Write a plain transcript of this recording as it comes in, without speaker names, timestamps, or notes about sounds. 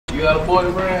You got a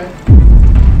boyfriend?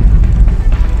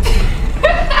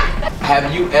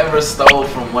 Have you ever stole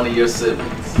from one of your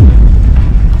siblings?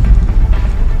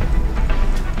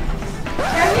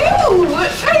 Have you?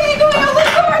 What are you doing all this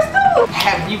for stuff?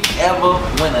 Have you ever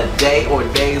went a day or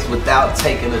days without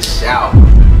taking a shower?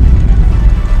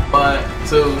 1,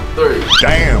 2, 3.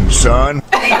 Damn, son.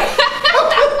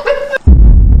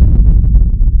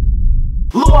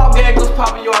 Luau gang, what's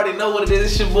poppin'? You already know what it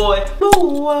is. It's your boy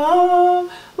Luau.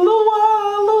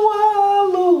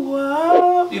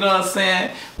 You know what I'm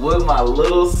saying? With my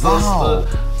little sister,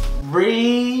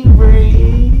 Bre Bre.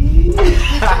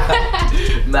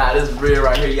 Nah, this Bre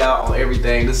right here, y'all, on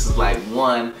everything. This is like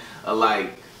one,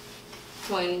 like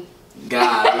 20.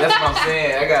 God, that's what I'm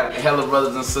saying. I got hella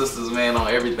brothers and sisters, man, on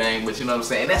everything. But you know what I'm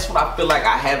saying? That's what I feel like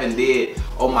I haven't did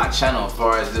on my channel as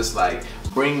far as just like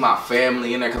bring my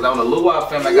family in there. Cause I'm the Luau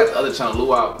family. I got the other channel,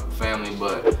 Luau family,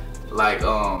 but like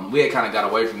we had kind of got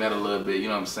away from that a little bit. You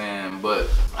know what I'm saying? But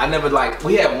I never like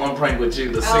we had one prank with you,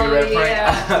 the cigarette prank.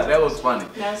 That was funny.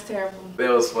 That was terrible.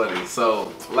 That was funny.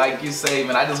 So like you say,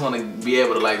 man, I just want to be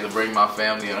able to like to bring my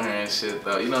family on here and shit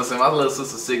though. You know what I'm saying? My little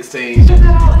sister's 16. No, don't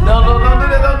do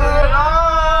that.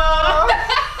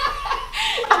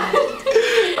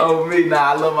 Oh me,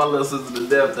 nah, I love my little sister to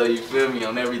death though, you feel me,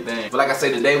 on everything. But like I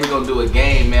say, today we're gonna do a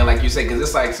game, man, like you say, cause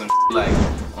it's like some like,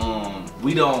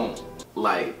 we don't,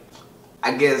 like,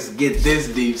 I guess get this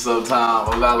deep sometime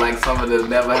about like some of the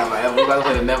never have I ever, we're about to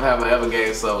play the never have I ever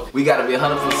game, so we gotta be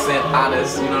 100%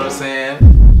 honest, you know what I'm saying?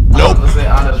 Nope. 100%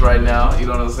 honest right now, you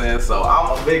know what I'm saying? So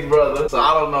I'm a big brother, so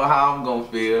I don't know how I'm gonna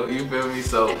feel, you feel me?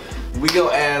 So we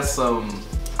gonna ask some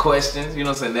questions, you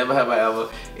know what I'm saying, never have I ever,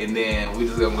 and then we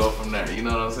just gonna go from there, you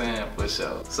know what I'm saying, for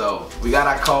sure. So we got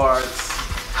our cards.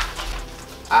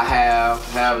 I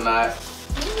have not.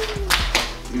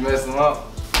 You messed them up?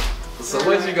 So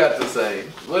what you got to say?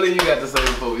 What do you got to say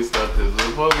before we start this?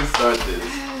 Before we start this.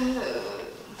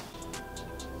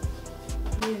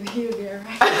 You there,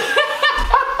 right?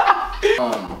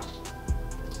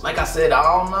 Like I said, I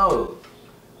don't know.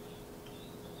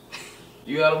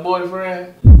 You got a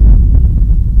boyfriend?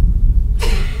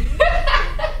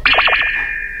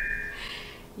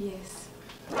 Yes.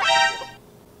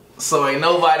 So ain't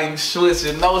nobody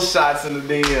switching no shots in the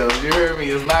DMs. You heard me?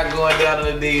 It's not going down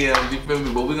in the DMs. You feel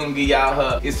me? But we're gonna give y'all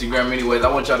her Instagram anyways. I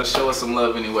want y'all to show us some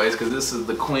love anyways, cause this is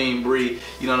the Queen Bre. You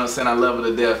know what I'm saying? I love her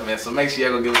to death, man. So make sure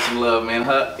y'all go give her some love, man.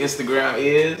 Her Instagram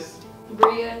is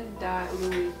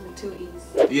brea.louiee with 2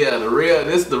 E's. Yeah,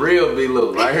 this the real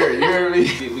B.Lou right here. You heard me?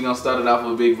 We gonna start it off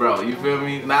with Big Bro. You feel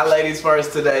me? Not ladies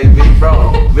first today. Big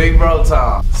Bro. Big Bro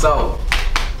time. So,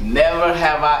 never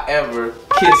have I ever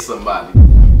kissed somebody.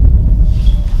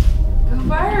 Go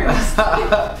first.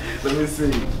 Let me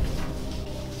see.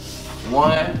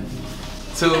 1,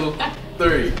 2,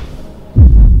 3.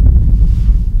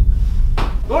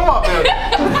 Where my belt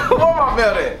at? Where my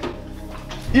belt at?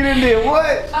 You done did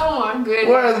what? Oh my goodness.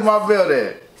 Where is my belt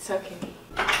at? It's okay.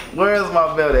 Where is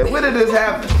my belt at? Where did this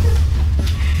happen?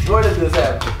 Where did this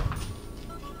happen?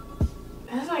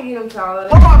 That's not getting taller.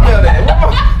 Where my belt at?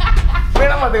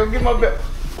 Man, I'm about to go get my belt.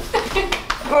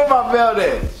 Where my belt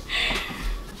at?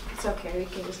 It's okay, we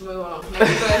can just move on.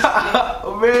 Next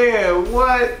question. Man,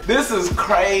 what? This is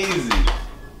crazy.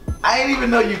 I ain't even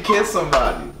know you kissed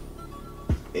somebody.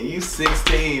 And you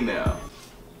 16 now.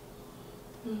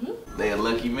 They a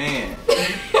lucky man.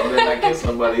 And then I kiss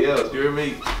somebody else. You hear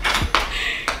me?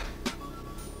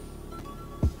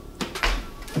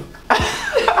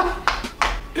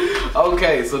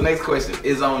 Okay, so next question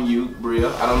is on you, Bre.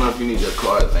 I don't know if you need your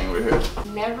card thing right here.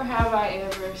 Never have I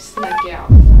ever snuck out.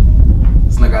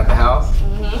 Snuck out the house?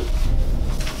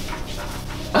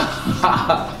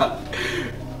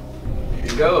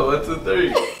 Go, 1, 2,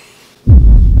 3.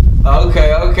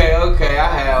 Okay. I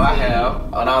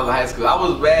have. When I was in high school, I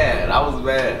was bad.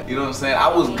 You know what I'm saying? I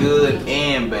was good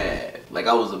and bad. Like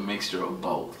I was a mixture of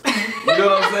both. You know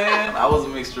what I'm saying? I was a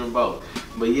mixture of both.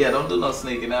 But yeah, don't do no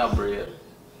sneaking out, Bre.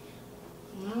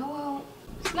 No, well,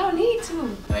 there's no need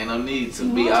to. Ain't no need to.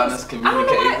 Be honest,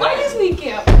 communicate. Why you sneak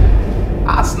out?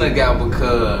 I snuck out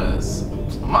because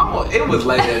mama, it was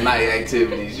late at night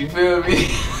activities. You feel me?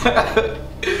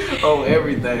 Oh,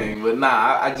 everything. But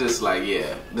nah, I just like,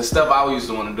 yeah, the stuff I used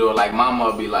to want to do, like mama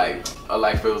would be like, or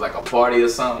like if it was like a party or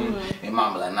something, and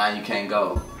mama like, nah, you can't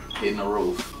go. Hitting the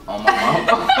roof on my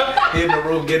mama. Hitting the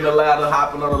roof, getting the ladder,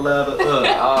 hopping on the ladder,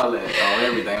 all that,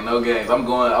 everything, no games. I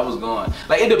was going.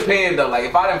 Like it depends though. Like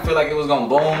if I didn't feel like it was gonna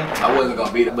boom, I wasn't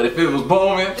gonna beat it. But if it was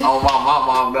booming, on my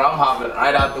mom, I'm hopping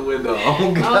right out the window.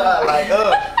 Oh God, like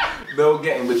no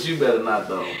game. But you better not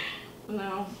though.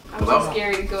 No, I'm too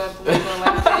scared to go out the window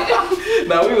like that.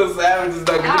 Nah, we was savages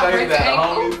though. You know break that the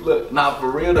ankle. homies. Look, nah,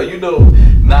 for real though. You know,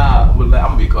 nah. Well, I'm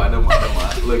gonna be quiet. Never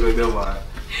mind. Look, never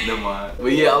mind.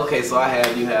 But yeah, okay. So I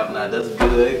have, you have not. That's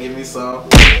good. Give me some.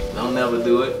 Don't never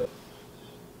do it.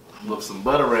 Whip some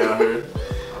butter around here.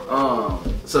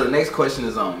 So the next question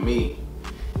is on me,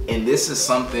 and this is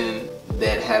something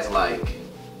that has like,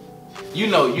 you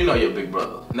know your big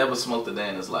brother never smoked a day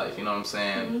in his life. You know what I'm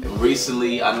saying? Mm-hmm.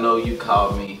 Recently, I know you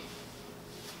called me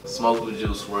Smoke with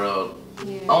Juice WRLD.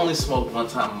 Yeah. I only smoked one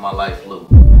time in my life, Lou.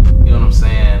 You know what I'm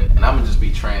saying? And I'm gonna just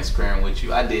be transparent with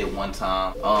you. I did one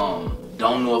time.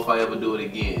 Don't know if I ever do it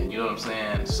again. You know what I'm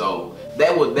saying? So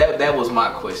that was my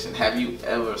question. Have you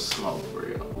ever smoked for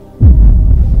real?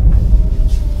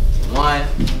 One.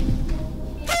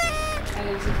 I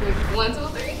need to quick 1, 2,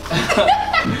 3.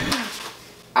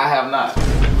 I have not.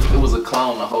 It was a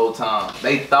clone the whole time.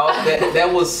 They thought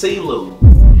that was B.Lou. I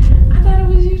thought it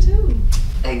was you too.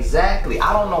 Exactly.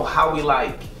 I don't know how we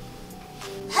like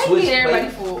how you get everybody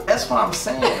fooled? That's what I'm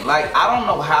saying. Like, I don't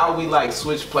know how we like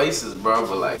switch places, bro.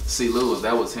 But like B.Lou,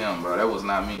 that was him, bro. That was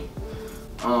not me.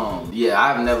 Yeah,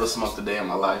 I've never smoked a day in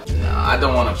my life. Nah, I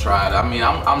don't want to try it. I mean,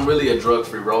 I'm really a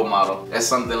drug-free role model. That's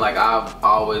something like I've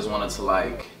always wanted to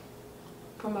like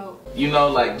promote. You know,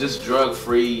 like just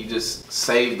drug-free, just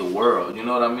save the world. You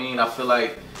know what I mean? I feel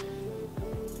like,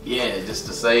 yeah, just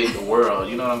to save the world.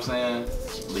 You know what I'm saying?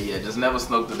 But yeah, just never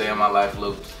smoked a day in my life,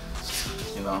 Luke.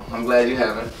 You know, I'm glad you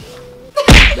haven't.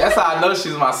 That's how I know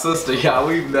she's my sister, y'all.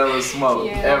 We've never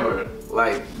smoked, ever.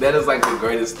 Like, that is like the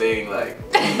greatest thing, like,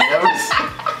 we never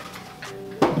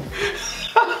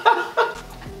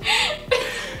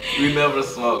we never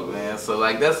smoked, man. So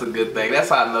like, that's a good thing. That's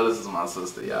how I know this is my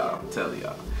sister, y'all. I'm telling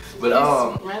y'all. But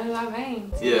running my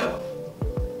veins. Yeah.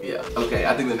 Yeah. Okay,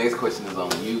 I think the next question is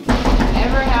on you.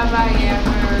 Never have I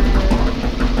ever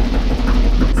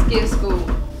skipped school.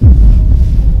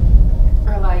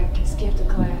 Or like skipped a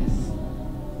class.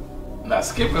 Now,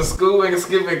 skipping school and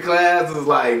skipping class is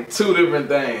like two different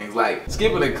things. Like,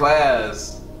 skipping a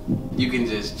class, you can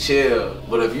just chill.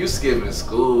 But if you skipping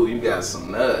school, you got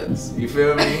some nuts. You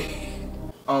feel me?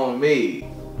 On me.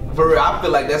 For real, I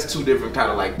feel like that's two different kind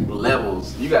of like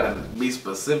levels. You gotta be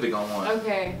specific on one.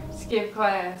 Okay, skip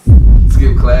class.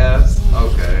 Skip class?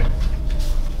 Okay.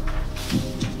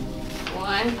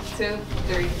 1, 2,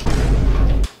 3.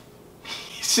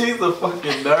 She's a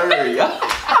fucking nerd, y'all.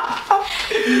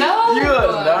 No. You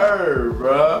a nerd,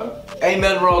 bro. Ain't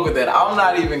nothing wrong with that. I'm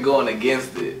not even going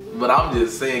against it. But I'm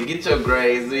just saying, get your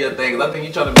grades, do your things. I think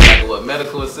you trying to be like a what,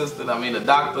 medical assistant? I mean, a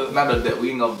doctor? Not that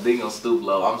we ain't gonna stoop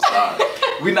low. I'm sorry.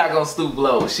 We not gonna stoop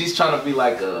low. She's trying to be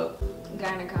like a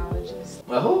gynecologist.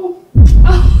 A who?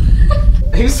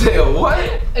 You said what?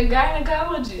 A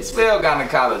gynecologist. Spell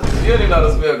gynecologist. You don't even know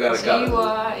the spell gynecologist.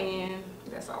 G-Y-N.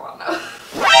 That's all I know.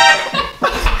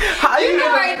 How you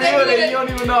gonna spell that? You don't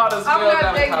even know how to spell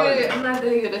gynecologist. I'm not that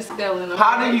good at spelling.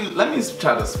 How do you? Let me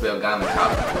try to spell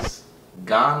gynecologist.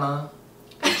 Ghana,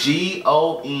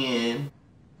 G-O-N.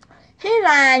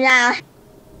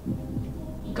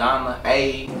 Ghana,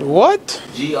 A. What?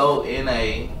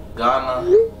 G-O-N-A. Ghana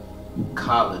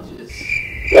collegist.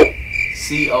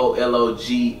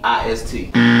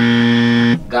 C-O-L-O-G-I-S-T.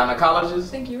 Gynecologist? I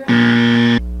think you're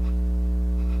right.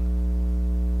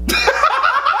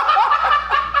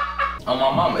 Oh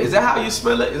my mama. Is that how you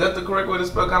spell it? Is that the correct way to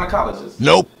spell gynecologist?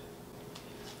 Nope.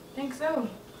 I think so.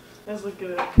 Let's look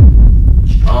good.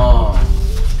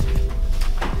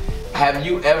 Have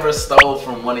you ever stole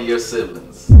from one of your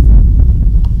siblings?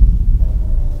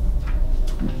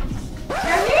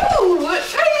 Have you? What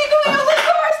are you doing on the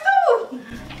cars too?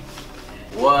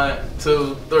 1,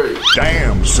 2, 3.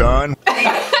 Damn, son.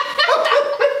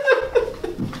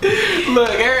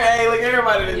 Look,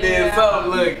 everybody that did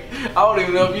something. Look, I don't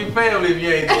even know if you family if you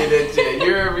ain't did that shit.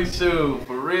 You're every shoe,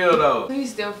 for real though. Who you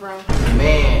steal from?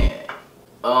 Man,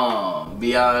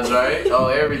 Beyond, right?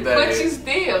 Oh, everything. But you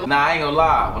steal. Nah, I ain't gonna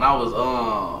lie. When I was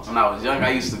young,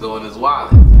 I used to go in his wallet,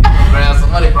 grab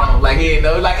some money from him. Like he ain't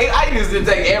know. Like I used to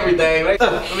take everything. Like,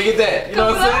 let me get that. You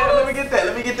know what I'm saying? Let me get that.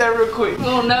 Let me get that real quick. You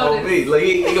won't notice. On me. Look,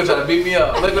 he gonna try to beat me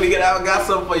up. Look when he get out, got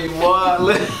something for you,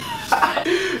 boy.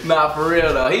 Nah, for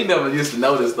real though. He never used to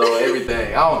notice though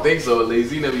everything. I don't think so at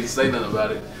least. He never used to say nothing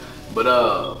about it. But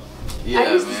yeah,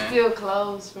 I used man. to steal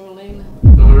clothes from Lena.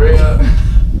 For real.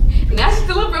 Now she's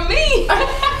stealing from me.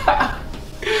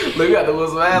 Look, you got to put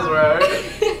some ass around her.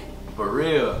 For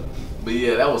real. But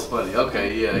yeah, that was funny.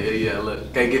 Okay, yeah.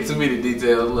 Look, can't get too many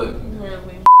details. Look.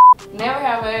 Really. Never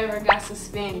have I ever got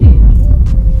suspended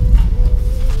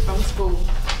from school.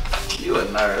 You a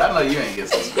nerd. I know you ain't get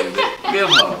suspended. Give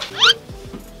him up.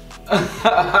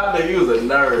 I knew you was a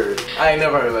nerd. I ain't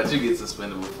never heard about you get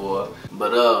suspended before.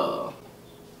 But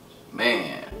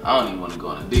man, I don't even want to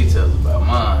go into details about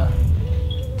mine.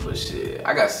 But shit,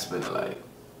 I got suspended like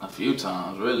a few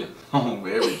times, really, over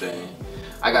everything.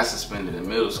 I got suspended in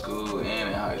middle school and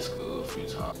in high school a few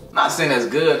times. Not saying that's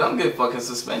good. Don't get fucking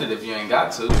suspended if you ain't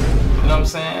got to. You know what I'm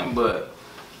saying? But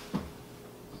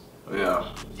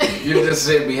yeah, you just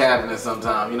shit be happening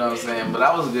sometimes. You know what I'm saying? But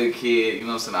I was a good kid. You know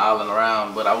what I'm saying? All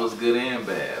around. But I was good and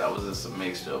bad. I was just a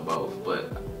mixture of both.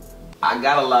 But I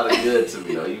got a lot of good to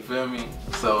me though, you feel me?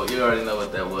 So you already know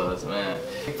what that was, man.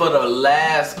 For the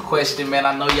last question, man,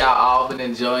 I know y'all all been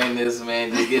enjoying this,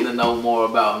 man, just getting to know more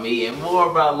about me and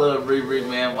more about little Bre Bre,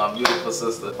 man, my beautiful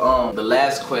sister. The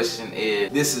last question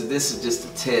is, this is just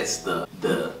to test the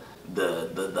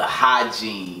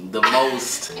hygiene, the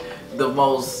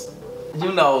most,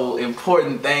 you know,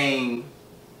 important thing,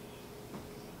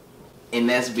 and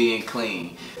that's being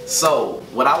clean. So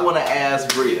what I want to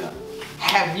ask Bria,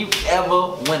 have you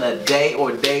ever went a day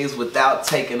or days without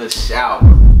taking a shower?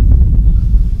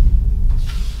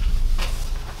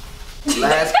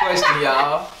 Last question,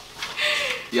 y'all.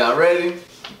 Y'all ready?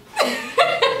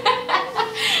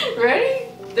 Ready?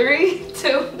 3,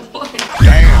 2, 1.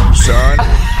 Damn, son.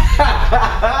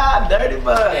 Dirty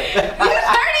bud. You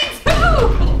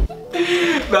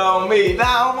 32! No, me.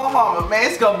 Nah, my mama, man.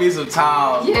 It's gonna be some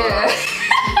times, Yeah.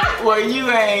 Well, you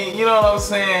ain't, you know what I'm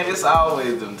saying? It's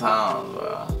always them times,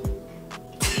 bro.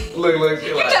 Look,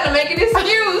 You trying to make an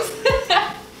excuse.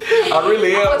 I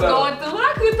really am. I was going through and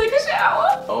I couldn't take a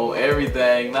shower. Oh,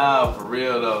 everything. Nah, for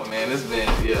real though, man. It's been,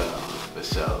 yeah, for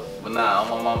sure. But nah,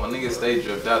 my mama, niggas stay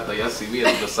dripped out there. Y'all see, we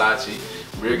had the Versace.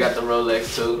 Rear got the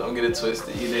Rolex too. Don't get it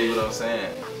twisted. You dig what I'm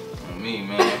saying? Me,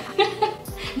 man.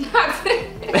 Not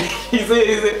He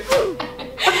said.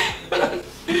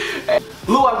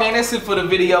 Lou, man, that's it for the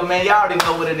video, man. Y'all already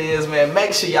know what it is, man.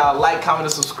 Make sure y'all like, comment,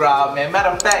 and subscribe, man. Matter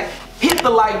of fact, hit the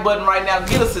like button right now.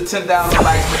 Get us to 10,000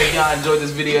 likes, man. If y'all enjoyed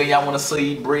this video and y'all want to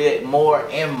see Bre more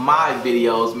in my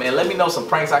videos, man. Let me know some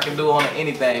pranks I can do on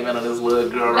anything, man, on this little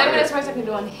girl right Let me know here. some pranks I can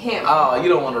do on him. Oh, you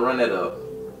don't want to run that up.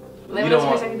 Let me know some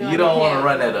pranks I can do on him. You don't want to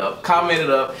run that up. Comment it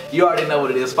up. You already know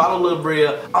what it is. Follow Lil Bre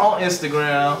on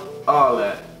Instagram. All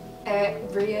that.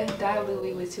 At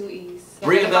brea.louiee with 2 E's.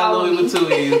 Bre.louiee with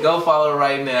 2 E's. Go follow her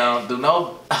right now. Do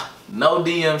no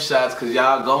DM shots because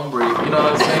y'all gon' breathe. You know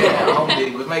what I'm saying? I don't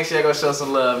dig, but make sure you go show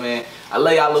some love, man. I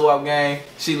love y'all Luwop gang.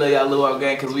 She love y'all Luwop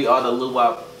gang because we are the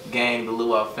Luwop gang, the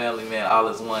Luwop family, man. All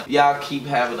is one. Y'all keep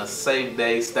having a safe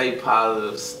day. Stay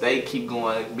positive. Keep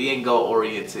going. Being goal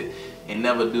oriented. And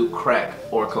never do crack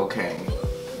or cocaine.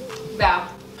 Bow.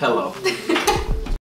 Hello.